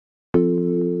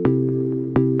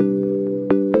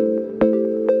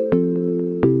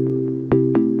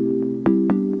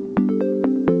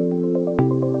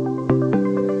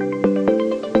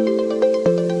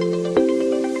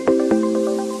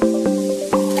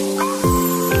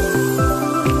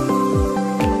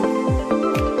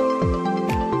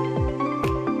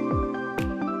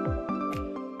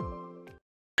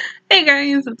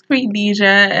guys, it's Queendija,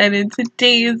 and in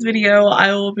today's video,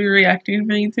 I will be reacting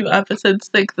to episode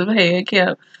 6 of Heya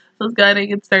Camp. So let's go ahead and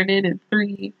get started in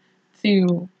 3,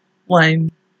 2,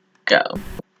 1, go.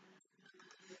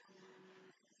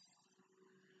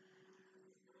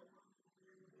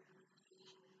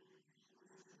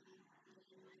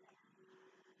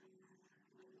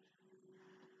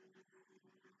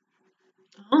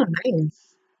 Oh, nice.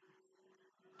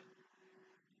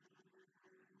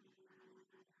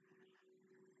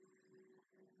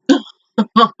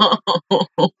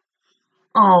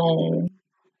 Oh.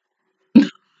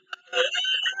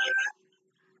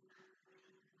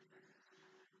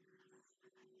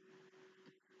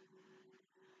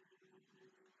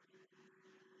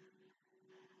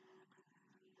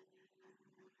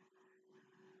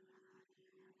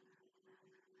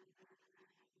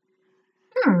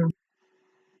 Hmm.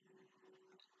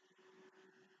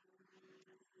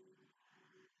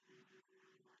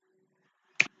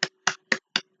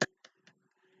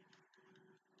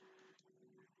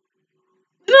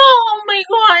 Oh my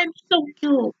god, so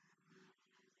cute.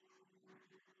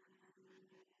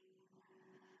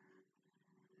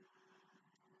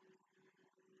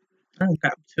 I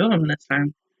got 2 of them this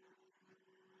time.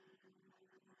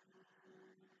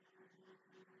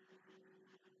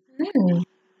 Hmm.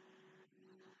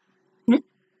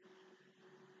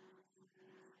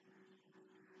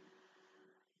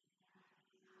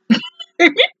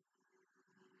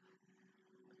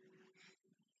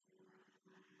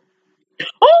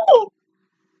 Oh!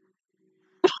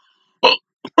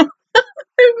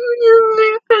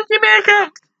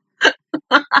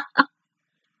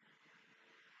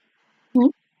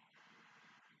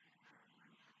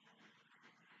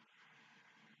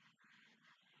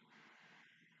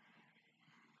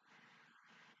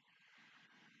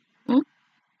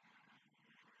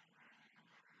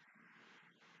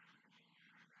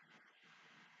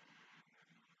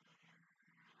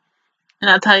 And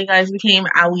that's how you guys became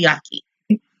Aoyaki.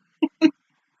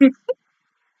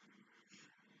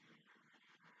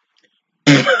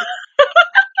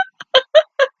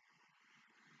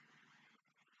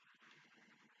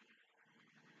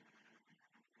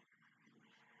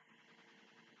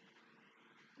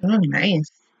 Oh,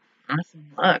 nice.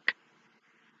 Awesome luck.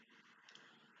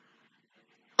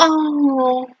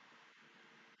 Oh,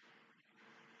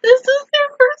 this is their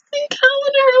first encounter.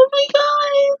 Oh my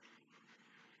god.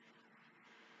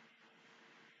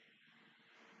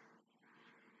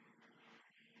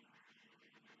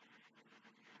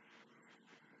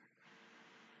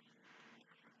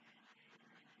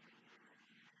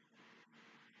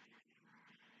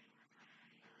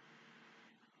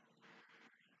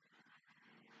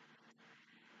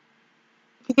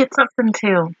 He gets something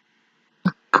too.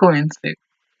 Corn soup.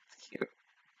 Cute.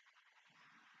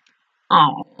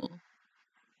 Oh.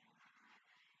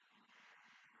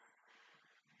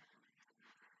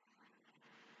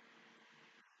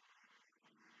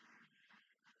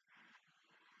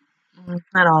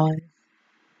 Not always.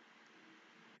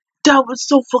 That was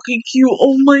so fucking cute.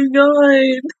 Oh my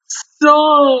god.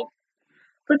 Stop.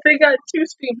 But they got 2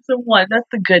 streams in 1. That's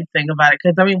the good thing about it.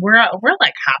 Because, I mean, we're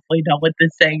like halfway done with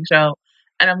this dang show.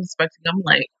 And I'm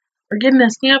like, we're getting a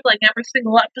stamp like every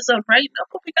single episode, right? No,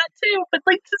 but we got 2. But,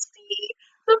 like, to see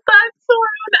the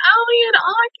backstory on Ali and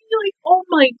Aki, like, oh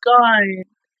my god.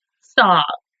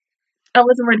 Stop. I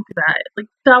wasn't ready for that. Like,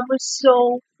 that was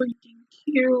so freaking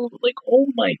cute. Like, oh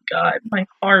my god, my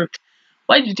heart.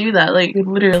 Why'd you do that? Like,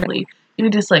 literally, you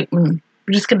were just like, we're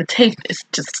just gonna take this,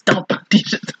 just stomp on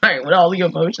Deeja's tire with all the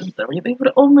emotions and everything.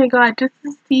 But oh my god, just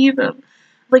to see them,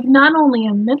 like, not only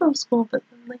in middle school, but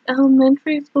like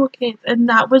elementary school kids, and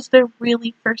that was their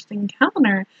really first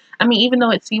encounter. I mean, even though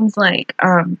it seems like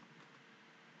them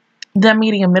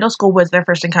meeting in middle school was their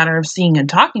first encounter of seeing and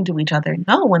talking to each other.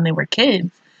 No, when they were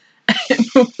kids.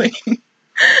 When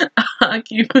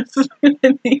Aki was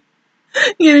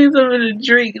getting someone to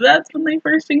drink, that's when they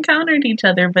first encountered each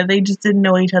other, but they just didn't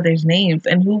know each other's names.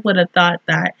 And who would have thought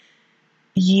that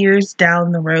years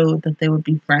down the road that they would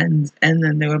be friends and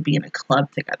then they would be in a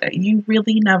club together? You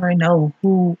really never know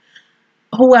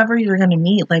whoever you're going to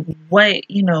meet, like what,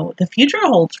 the future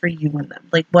holds for you and them.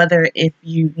 Like whether if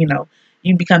you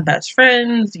become best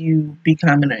friends, you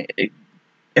become in a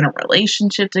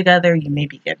relationship together, you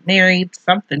maybe get married,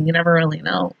 something, you never really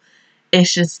know.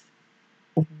 It's just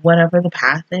whatever the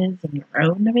path is and your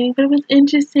road and everything. But it was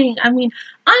interesting. I mean,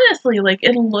 honestly, like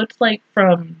it looked like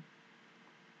from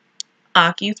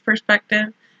Aki's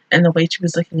perspective and the way she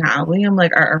was looking at Ali, I'm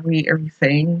like, are we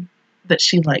saying that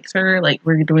she likes her? Like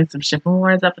we're doing some shipping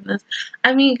wars up in this?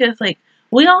 I mean, because like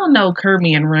we all know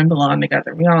Kirby and Rin belong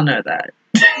together. We all know that.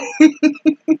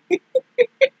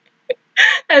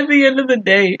 At the end of the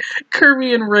day,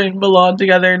 Kirby and Rin belong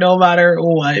together no matter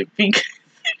what because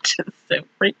they're just so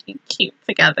freaking cute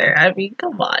together. I mean,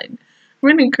 come on.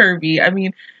 Rin and Kirby. I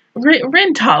mean,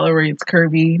 Rin tolerates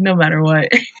Kirby no matter what.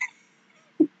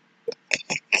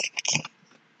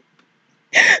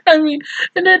 I mean,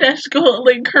 and then Eshko,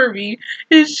 like Kirby,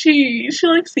 is she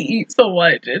likes to eat so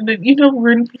much, and then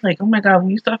Rin be like, "Oh my god,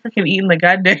 will you stop freaking eating the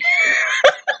goddamn?"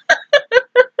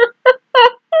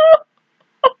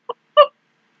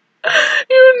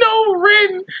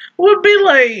 Rin would be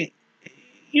like,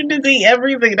 "You just eat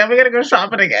everything. Now we gotta go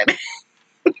shopping again."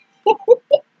 Because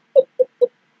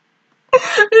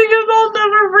I'll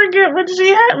never forget when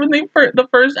the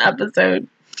first episode.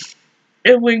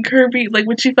 And when Kirby, like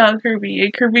when she found Kirby,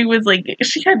 and Kirby was like,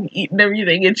 she hadn't eaten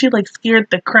everything, and she like scared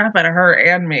the crap out of her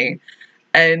and me.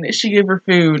 And she gave her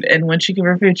food, and when she gave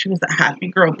her food, she was a happy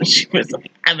girl, but she was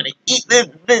like, I'm gonna eat this.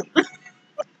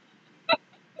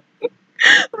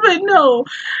 But no,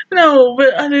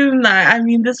 but other than that, I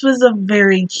mean, this was a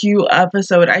very cute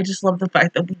episode. I just love the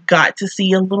fact that we got to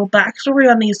see a little backstory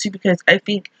on these two, because I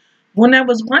think when I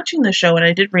was watching the show and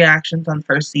I did reactions on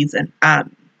first season,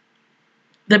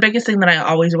 the biggest thing that I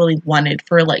always really wanted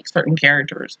for like certain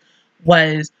characters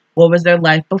was what was their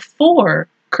life before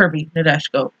Kirby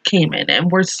Nadeshiko came in, and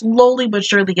we're slowly but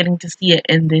surely getting to see it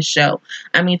in this show.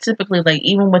 I mean, typically, like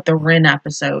even with the Rin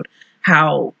episode,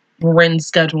 how Rin's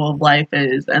schedule of life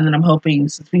is, and then I'm hoping,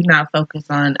 since we've now focused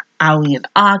on Aoi and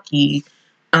Aki,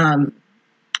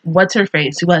 what's her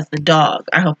face, who has the dog,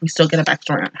 I hope we still get a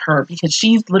backstory on her, because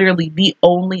she's literally the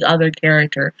only other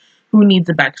character who needs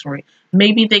a backstory.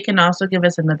 Maybe they can also give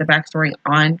us another backstory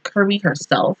on Kirby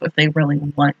herself if they really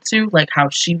want to, like how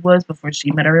she was before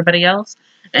she met everybody else.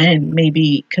 And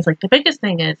maybe, because like the biggest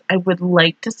thing is, I would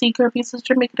like to see Kirby's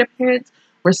sister make an appearance.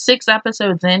 We're 6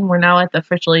 episodes in. We're now at the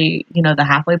officially, the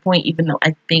halfway point, even though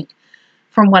I think,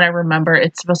 from what I remember,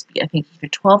 it's supposed to be, I think, either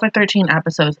 12 or 13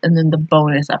 episodes, and then the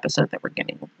bonus episode that we're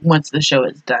getting once the show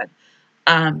is done.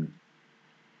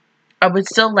 I would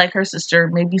still like her sister,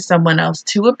 maybe someone else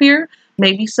to appear.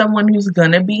 Maybe someone who's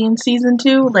gonna be in season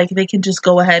 2. Like, they could just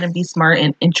go ahead and be smart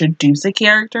and introduce a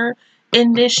character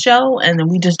in this show, and then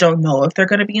we just don't know if they're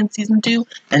gonna be in season 2.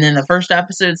 And then the first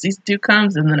episode of season 2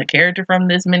 comes, and then a character from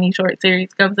this mini short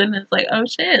series comes in, and it's like, oh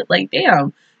shit, like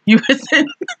damn, you was in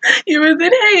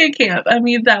Heya camp. I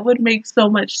mean, that would make so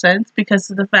much sense, because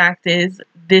the fact is,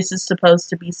 this is supposed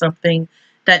to be something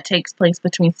that takes place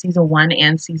between season 1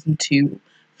 and season 2.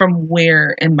 From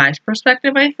where, in my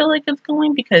perspective, I feel like it's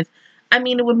going, because I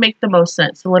mean, it would make the most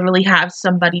sense to literally have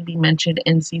somebody be mentioned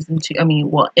in season 2. I mean,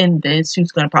 well, in this,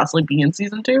 who's going to possibly be in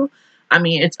season 2. I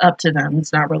mean, it's up to them.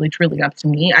 It's not really truly up to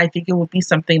me. I think it would be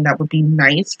something that would be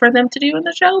nice for them to do in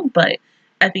the show, but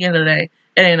at the end of the day,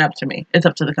 it ain't up to me. It's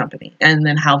up to the company, and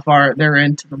then how far they're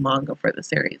into the manga for the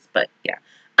series. But yeah.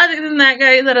 Other than that,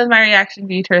 guys, that is my reaction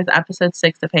to episode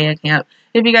 6 of Heya Camp.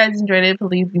 If you guys enjoyed it,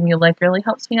 please give me a like. It really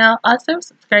helps me out. Also,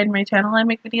 subscribe to my channel. I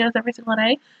make videos every single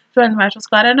day. Join the Magical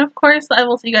Squad. And of course, I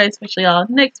will see you guys officially all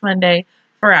next Monday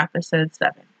for episode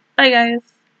 7. Bye, guys.